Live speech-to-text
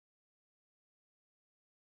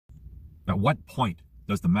At what point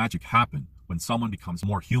does the magic happen when someone becomes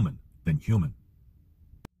more human than human?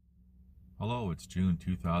 Hello, it's June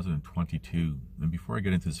 2022, and before I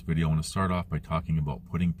get into this video, I want to start off by talking about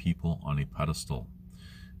putting people on a pedestal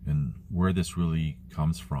and where this really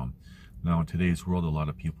comes from. Now, in today's world, a lot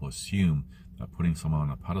of people assume that putting someone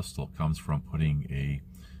on a pedestal comes from putting a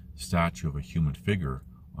statue of a human figure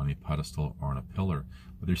on a pedestal or on a pillar,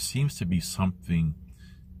 but there seems to be something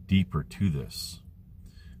deeper to this.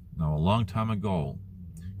 Now, a long time ago,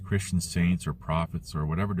 Christian saints or prophets or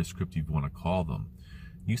whatever descriptive you want to call them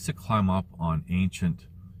used to climb up on ancient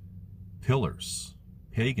pillars,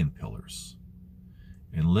 pagan pillars,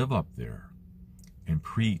 and live up there and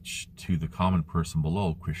preach to the common person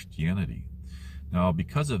below Christianity. Now,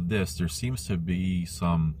 because of this, there seems to be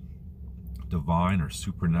some divine or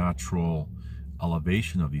supernatural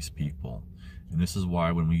elevation of these people. And this is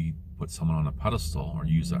why when we put someone on a pedestal, or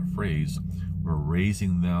use that phrase, we're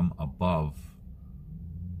raising them above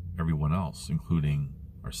everyone else, including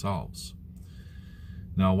ourselves.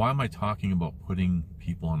 Now, why am I talking about putting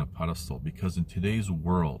people on a pedestal? Because in today's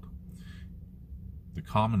world, the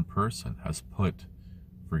common person has put,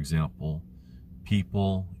 for example,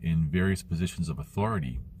 people in various positions of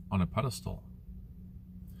authority on a pedestal.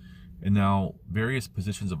 And now, various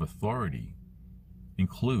positions of authority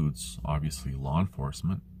includes, obviously, law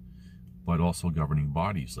enforcement, but also governing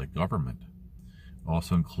bodies like government. It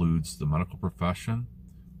also includes the medical profession,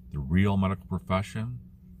 the real medical profession,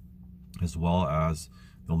 as well as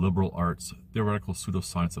the liberal arts, theoretical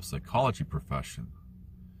pseudoscience of psychology profession.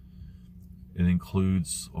 It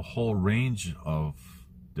includes a whole range of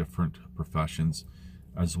different professions,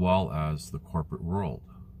 as well as the corporate world.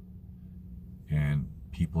 And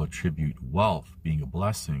people attribute wealth being a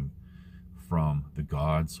blessing from the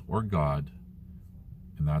gods or God,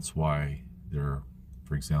 and that's why they're,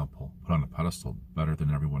 for example, put on a pedestal better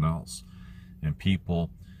than everyone else. And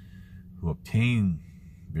people who obtain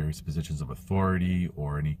various positions of authority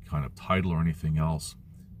or any kind of title or anything else,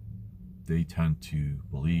 they tend to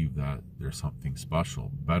believe that there's something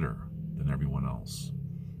special, better than everyone else.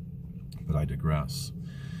 But I digress.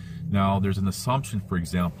 Now, there's an assumption, for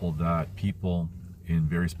example, that people in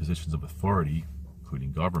various positions of authority,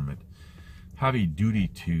 including government, have a duty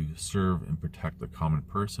to serve and protect the common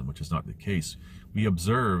person, which is not the case. We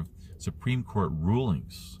observe Supreme Court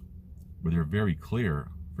rulings where they're very clear.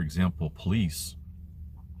 For example, police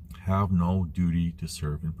have no duty to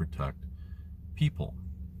serve and protect people.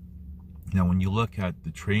 Now, when you look at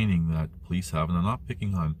the training that police have, and I'm not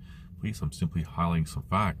picking on police, I'm simply highlighting some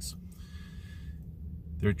facts.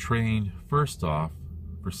 They're trained, first off,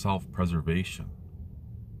 for self-preservation.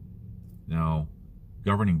 Now,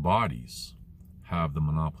 governing bodies have the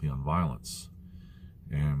monopoly on violence,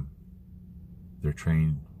 and they're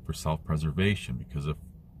trained for self-preservation because if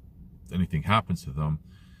anything happens to them,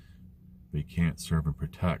 they can't serve and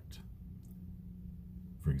protect.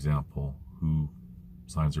 For example, who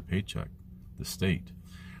signs their paycheck? The state.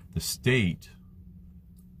 The state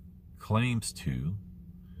claims to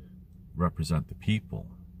represent the people.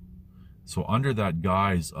 So under that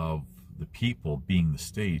guise of the people being the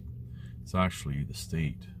state, it's actually the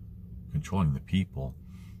state controlling the people.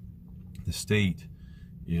 The state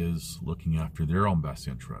is looking after their own best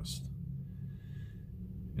interest.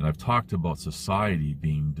 And I've talked about society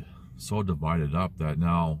being so divided up that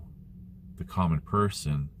now the common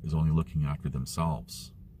person is only looking after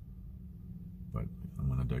themselves. But I'm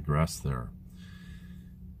going to digress there.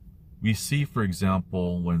 We see, for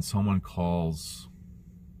example, when someone calls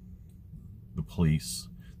the police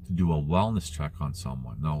to do a wellness check on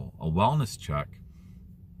someone. Now, a wellness check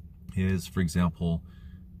is, for example,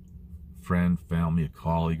 friend, family, a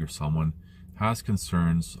colleague, or someone has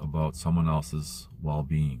concerns about someone else's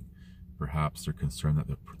well-being. Perhaps they're concerned that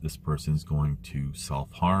this person is going to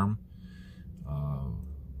self-harm,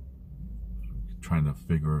 trying to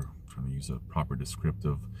use a proper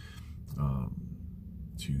descriptive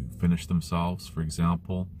to finish themselves, for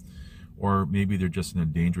example, or maybe they're just in a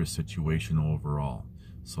dangerous situation overall.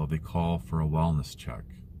 So they call for a wellness check.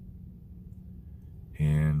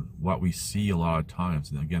 And what we see a lot of times,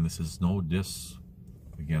 and again, this is no diss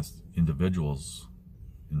against individuals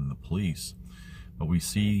in the police, but we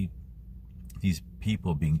see these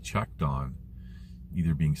people being checked on,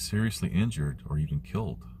 either being seriously injured or even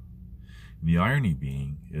killed. And the irony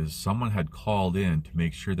being is someone had called in to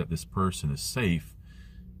make sure that this person is safe,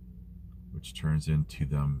 which turns into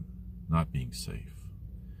them not being safe.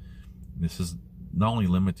 And this is not only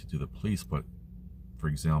limited to the police, but, for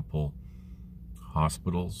example,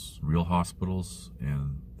 hospitals, real hospitals,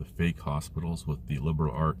 and the fake hospitals with the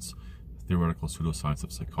liberal arts, theoretical pseudoscience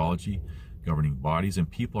of psychology, governing bodies, and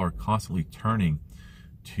people are constantly turning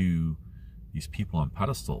to these people on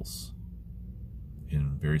pedestals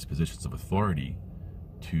in various positions of authority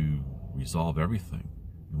to resolve everything.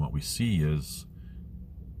 And what we see is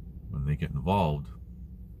when they get involved,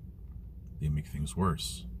 they make things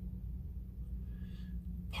worse.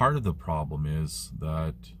 Part of the problem is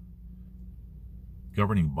that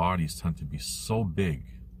governing bodies tend to be so big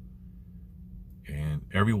and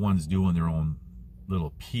everyone's doing their own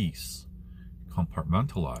little piece,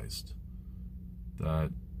 compartmentalized,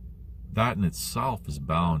 that in itself is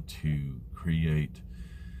bound to create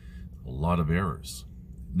a lot of errors.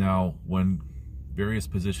 Now, when various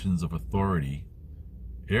positions of authority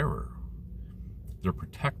error, they're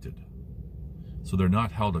protected. So they're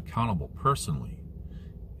not held accountable personally.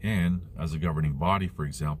 And as a governing body, for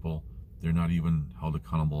example, they're not even held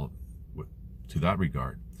accountable to that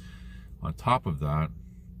regard. On top of that,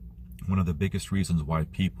 one of the biggest reasons why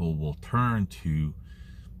people will turn to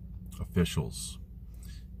officials,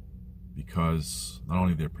 because not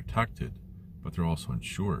only they're protected, but they're also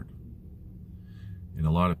insured. And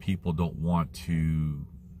a lot of people don't want to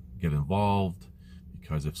get involved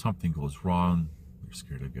because if something goes wrong, they're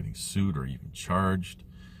scared of getting sued or even charged.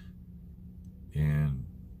 And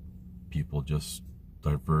people just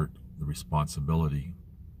divert the responsibility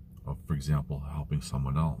of, for example, helping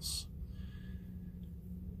someone else.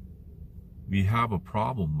 We have a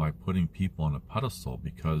problem by putting people on a pedestal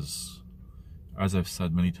because, as I've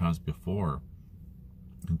said many times before,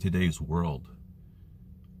 in today's world,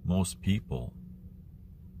 most people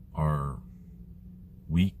are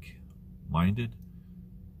weak-minded,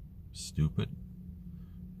 stupid,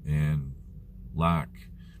 and lack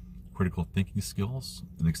critical thinking skills,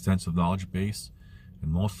 an extensive knowledge base,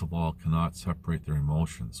 and most of all cannot separate their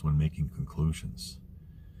emotions when making conclusions.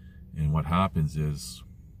 And what happens is,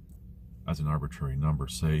 as an arbitrary number,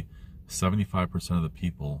 say 75% of the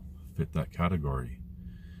people fit that category.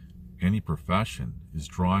 Any profession is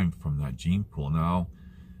drawing from that gene pool. Now,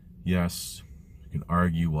 yes, you can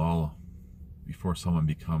argue, well, before someone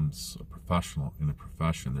becomes a professional in a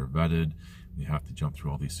profession, they're vetted, they have to jump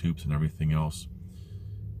through all these hoops and everything else.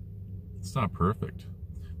 It's not perfect.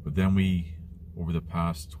 But then we, over the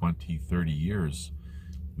past 20, 30 years,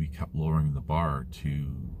 we kept lowering the bar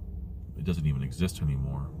to, it doesn't even exist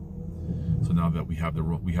anymore. So now that we have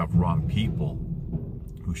wrong people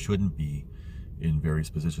who shouldn't be in various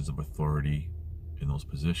positions of authority in those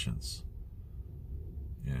positions.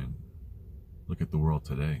 And look at the world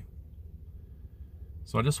today.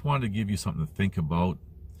 So I just wanted to give you something to think about.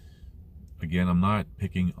 Again, I'm not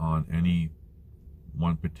picking on any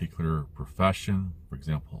one particular profession. For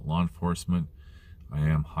example, law enforcement. I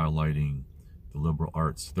am highlighting the liberal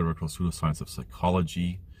arts, theoretical pseudoscience of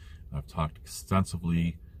psychology. I've talked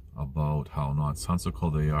extensively about how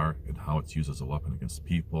nonsensical they are and how it's used as a weapon against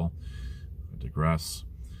people. I digress.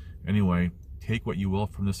 Anyway, take what you will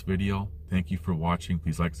from this video. Thank you for watching.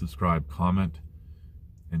 Please like, subscribe, comment,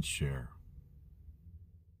 and share.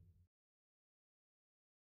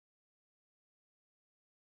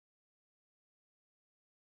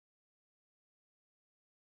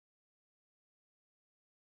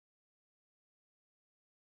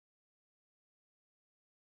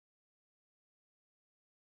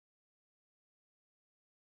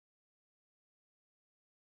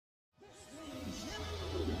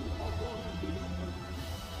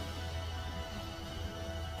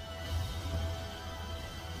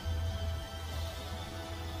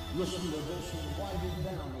 Listen to this and write it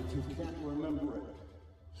down if you can't remember it.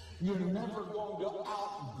 You're never going to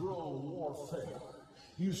outgrow warfare.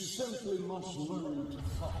 You simply must learn to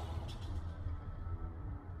fight.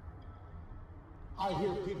 I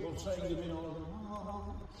hear people saying to me,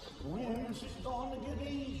 oh, when is it going to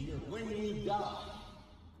get easier? When you die.